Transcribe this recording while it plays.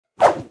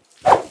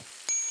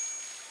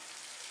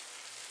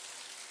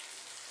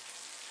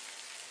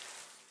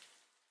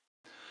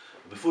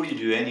Before you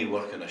do any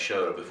work in a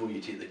shower, before you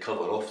take the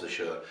cover off the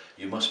shower,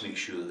 you must make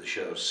sure that the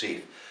shower is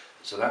safe.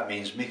 So that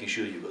means making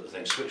sure you've got the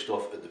thing switched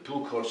off at the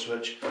pull cord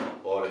switch,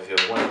 or if you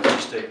have one of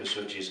these type of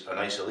switches, an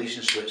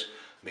isolation switch,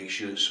 make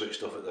sure it's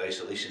switched off at the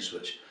isolation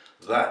switch.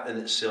 That in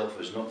itself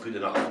is not good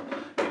enough.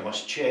 You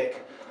must check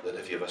that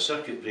if you have a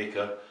circuit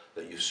breaker,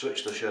 that you've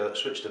switched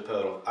the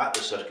power off at the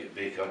circuit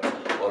breaker,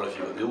 or if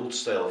you've got the old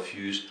style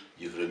fuse,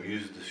 you've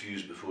removed the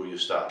fuse before you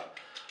start.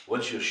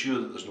 Once you're sure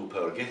that there's no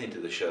power getting to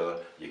the shower,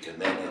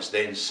 it's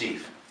then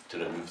safe to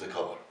remove the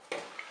cover.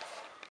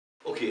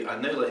 Okay,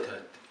 I'd now like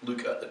to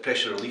look at the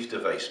pressure relief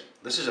device.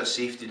 This is a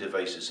safety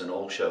device that's in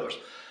all showers.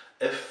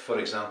 If, for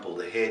example,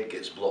 the head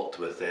gets blocked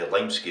with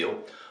limescale,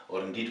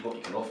 or indeed what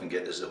you can often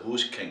get is the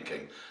hose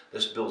kinking,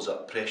 this builds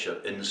up pressure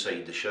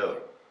inside the shower.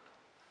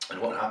 And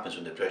what happens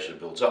when the pressure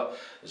builds up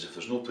is if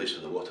there's no place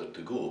for the water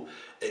to go,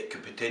 it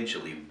could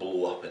potentially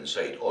blow up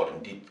inside, or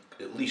indeed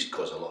at least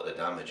cause a lot of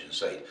damage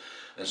inside.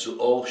 And so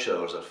all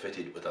showers are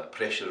fitted with a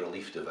pressure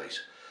relief device.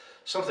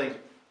 Something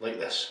like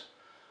this.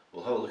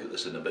 We'll have a look at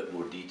this in a bit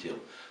more detail.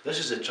 This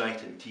is the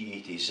Triton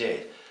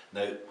T80Z.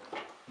 Now,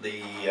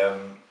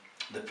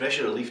 the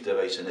pressure relief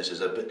device in this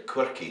is a bit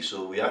quirky,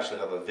 so we actually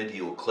have a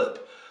video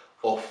clip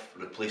of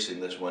replacing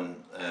this one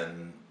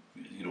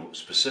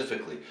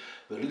specifically.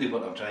 But really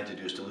what I'm trying to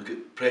do is to look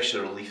at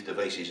pressure relief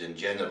devices in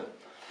general.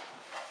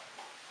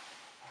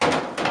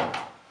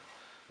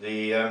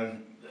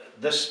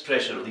 This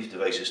pressure relief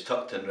device is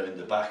tucked in around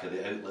the back of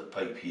the outlet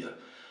pipe here.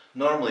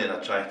 Normally in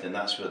a Triton,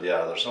 that's where they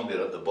are. They're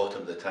somewhere at the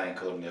bottom of the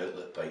tank or in the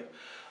outlet pipe.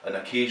 And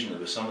occasionally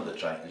with some of the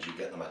Tritons you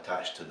get them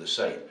attached to the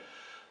side.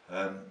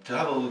 To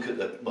have a look at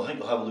I think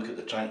we'll have a look at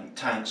the Triton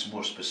tanks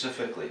more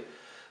specifically.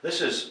 This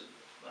is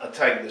a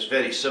tank that's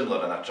very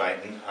similar in a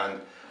Triton,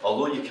 and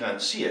although you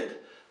can't see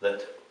it,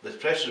 that the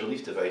pressure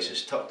relief device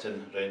is tucked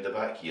in around the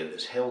back here.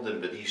 It's held in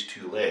by these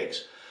two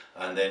legs,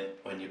 and then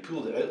when you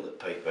pull the outlet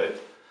pipe out,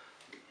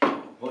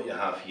 what you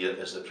have here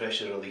is the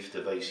pressure relief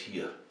device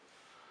here.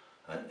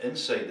 And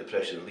inside the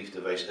pressure relief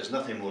device is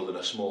nothing more than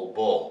a small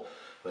ball.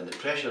 When the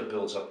pressure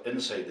builds up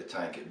inside the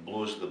tank, it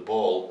blows the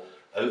ball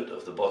out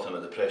of the bottom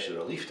of the pressure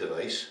relief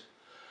device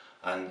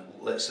and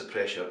lets the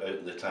pressure out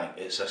of the tank.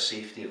 It's a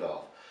safety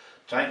valve.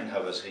 Triton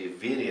have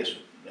various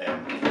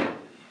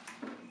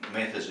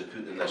methods of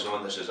putting this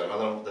on. This is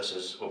another one. This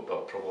is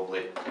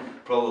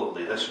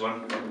probably this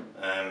one.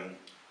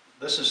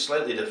 This is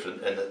slightly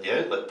different in that the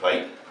outlet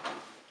pipe,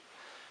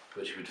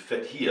 which would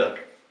fit here,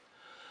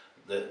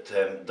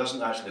 that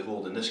doesn't actually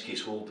hold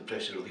the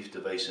pressure relief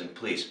device in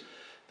place.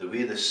 The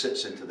way this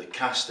sits into the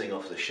casting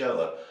of the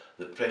shower,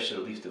 the pressure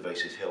relief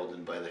device is held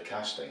in by the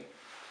casting.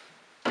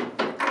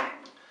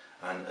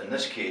 And in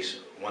this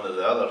case, one of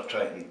the other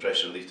Triton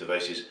pressure relief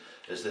devices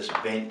is this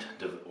bent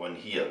one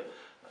here.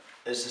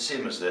 It's the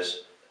same as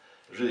this.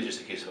 It's really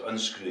just a case of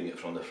unscrewing it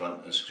from the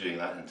front and screwing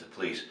that into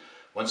place.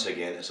 Once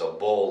again, it's a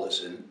ball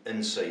that's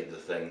inside the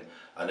thing,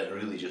 and it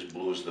really just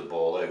blows the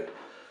ball out.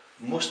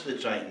 Most of the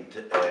Triton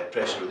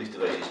pressure relief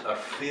devices are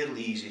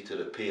fairly easy to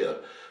repair.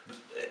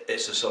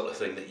 It's the sort of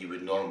thing that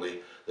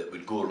that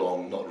would go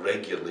wrong, not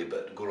regularly,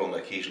 but go wrong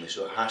occasionally,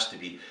 so it has to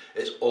be,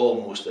 it's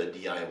almost a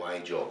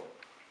DIY job.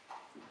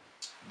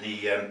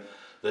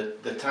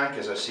 The tank,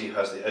 as I say,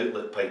 has the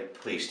outlet pipe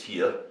placed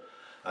here,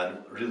 and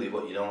really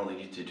what you normally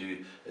need to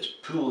do is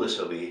pull this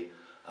away,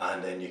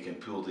 and then you can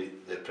pull the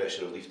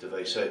pressure relief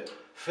device out.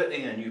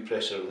 Fitting a new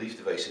pressure relief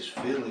device is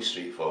fairly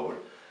straightforward.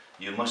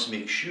 You must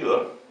make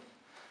sure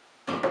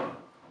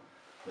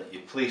that you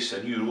place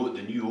the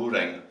new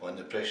O-ring on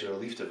the pressure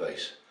relief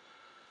device,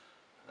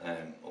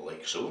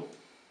 like so,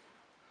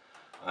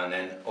 and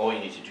then all you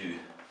need to do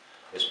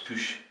is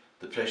push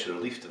the pressure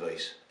relief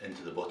device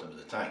into the bottom of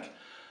the tank.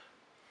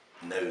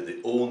 Now, the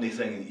only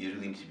thing that you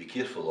really need to be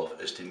careful of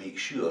is to make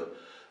sure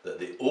that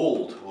the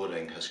old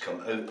O-ring has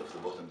come out of the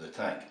bottom of the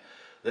tank.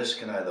 This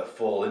can either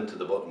fall into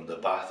the bottom of the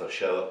bath or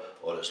shower,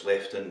 or it's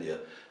left in there.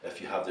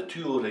 If you have the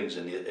two O-rings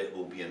in there, it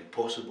will be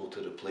impossible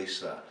to replace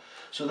that.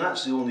 So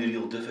that's the only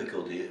real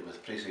difficulty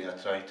with placing a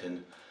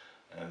Triton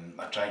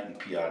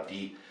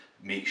PRD.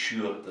 Make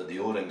sure that the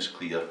O-ring's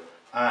clear,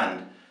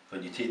 and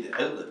when you take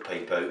the outlet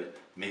pipe out,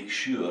 make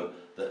sure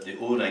that the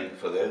O-ring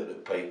for the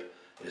outlet pipe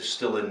is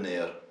still in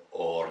there,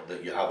 or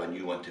that you have a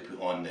new one to put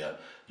on there.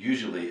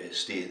 Usually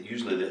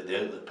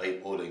the outlet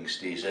pipe O-ring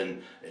stays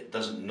in. It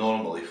doesn't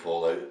normally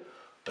fall out,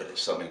 but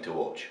it's something to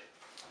watch.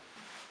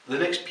 The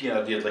next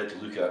PRD I'd like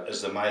to look at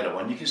is the Mira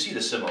one. You can see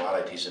the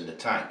similarities in the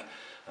tank.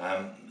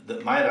 The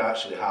Mira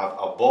actually have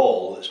a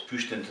ball that's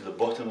pushed into the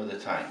bottom of the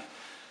tank.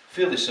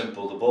 Fairly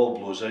simple, the ball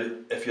blows out.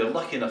 If you're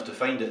lucky enough to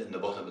find it in the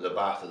bottom of the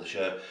bath or the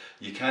shower,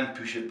 you can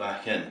push it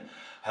back in.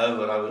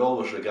 However, I would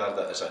always regard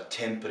that as a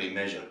temporary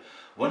measure.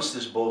 Once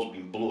this ball's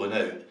been blown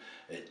out,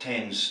 it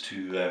tends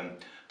to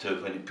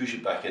when you push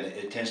it back in,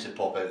 it tends to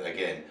pop out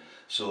again.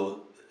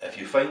 So if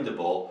you find the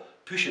ball,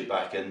 push it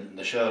back in, and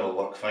the shower will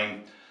work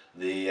fine.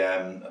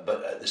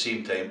 But at the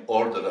same time,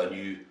 order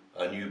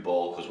a new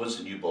ball, because once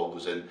the new ball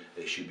goes in,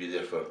 it should be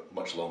there for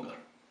much longer.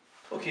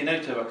 Okay, now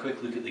to have a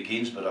quick look at the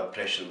Gainsborough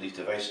pressure relief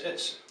device.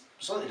 It's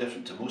slightly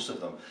different to most of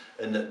them,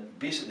 in that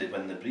basically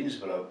when the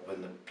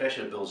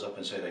pressure builds up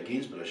inside a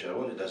Gainsborough shower,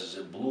 what it does is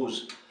it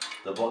blows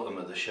the bottom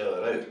of the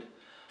shower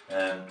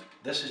out.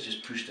 This is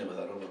just pushed in with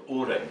a rubber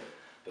O-ring,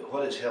 but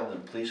what it's held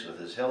in place with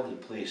is held in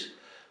place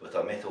with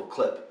a metal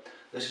clip.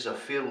 This is a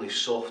fairly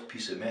soft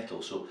piece of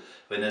metal, so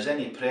when there's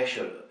any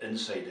pressure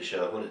inside the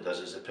shower, what it does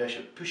is the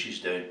pressure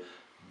pushes down,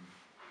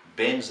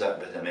 bends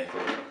that bit of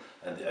metal,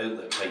 and the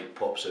outlet pipe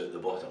pops out the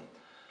bottom.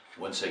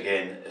 Once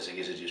again, as a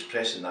case of just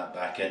pressing that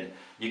back in,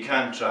 you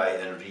can try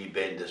and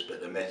re-bend this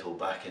bit of metal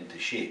back into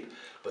shape,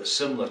 but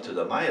similar to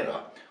the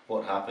Mira,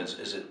 what happens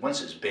is that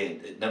once it's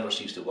bent, it never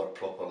seems to work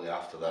properly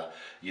after that.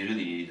 You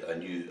really need a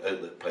new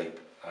outlet pipe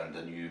and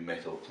a new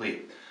metal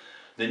plate.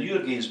 The newer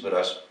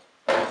Gainsboroughs,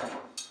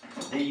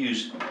 they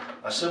use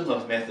a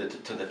similar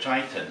method to the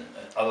Triton,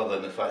 other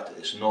than the fact that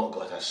it's not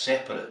got a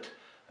separate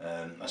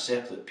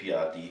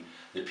PRD.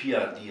 The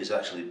PRD is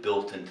actually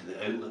built into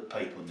the outlet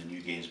pipe on the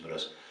new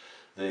Gainsboroughs.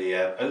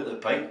 The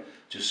outlet pipe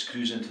just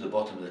screws into the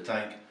bottom of the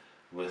tank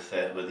with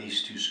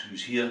these two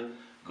screws here,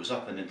 goes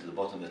up and into the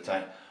bottom of the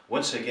tank.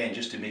 Once again,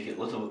 just to make it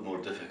a little bit more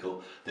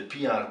difficult, the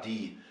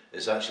PRD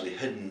is actually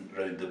hidden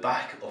round the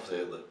back of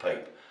the outlet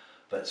pipe.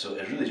 But so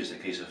it's really just a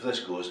case of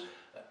this goes,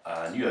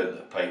 a new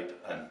outlet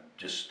pipe, and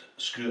just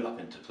screw it up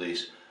into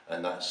place,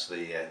 and that's the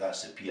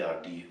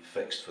PRD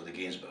fixed for the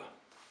Gainsborough.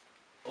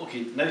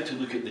 Okay, now to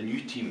look at the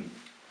NewTeam.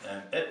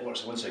 It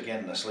works once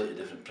again in a slightly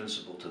different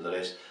principle to the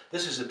rest.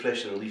 This is the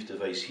pressure relief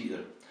device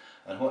heater,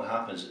 and what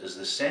happens is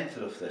the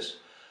centre of this,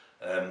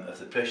 if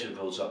the pressure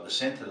builds up, the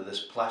centre of this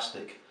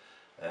plastic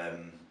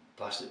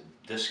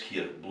disc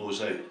here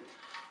blows out.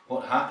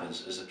 What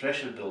happens is the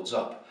pressure builds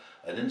up,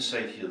 and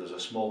inside here there's a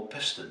small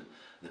piston.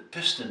 The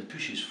piston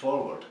pushes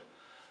forward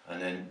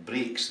and then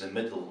breaks the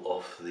middle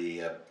of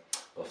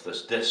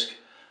this disc,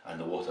 and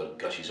the water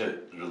gushes out,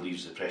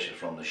 relieves the pressure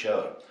from the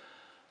shower.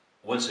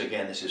 Once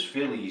again, this is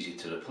fairly easy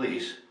to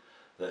replace.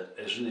 That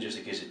it's really just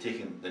a case of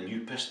taking the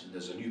new piston.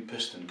 There's a new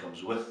piston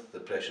comes with the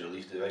pressure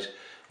relief device.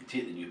 You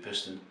take the new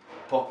piston,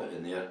 pop it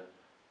in there,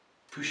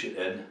 push it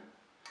in,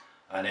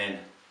 and then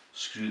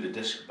screw the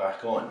disc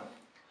back on.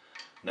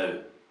 Now,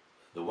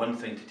 the one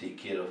thing to take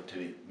care of,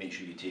 to make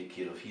sure you take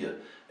care of here,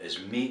 is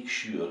make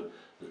sure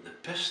that the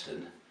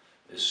piston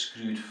is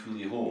screwed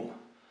fully home.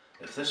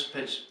 If this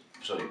pushed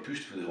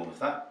fully home, if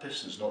that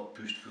piston's not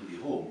pushed fully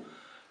home,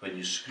 when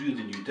you screw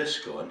the new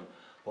disc on,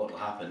 what will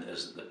happen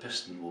is that the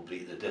piston will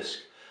break the disc.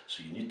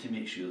 So you need to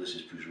make sure this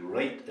is pushed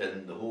right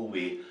in the whole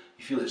way.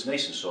 You feel it's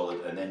nice and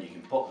solid, and then you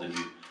can pop the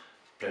new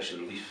pressure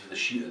relief, a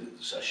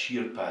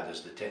shear pad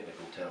is the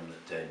technical term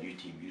that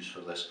NewTeam use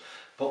for this.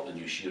 Pop the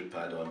new shear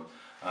pad on,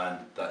 and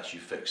that's you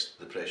fixed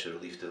the pressure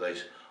relief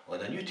device on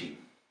a NewTeam.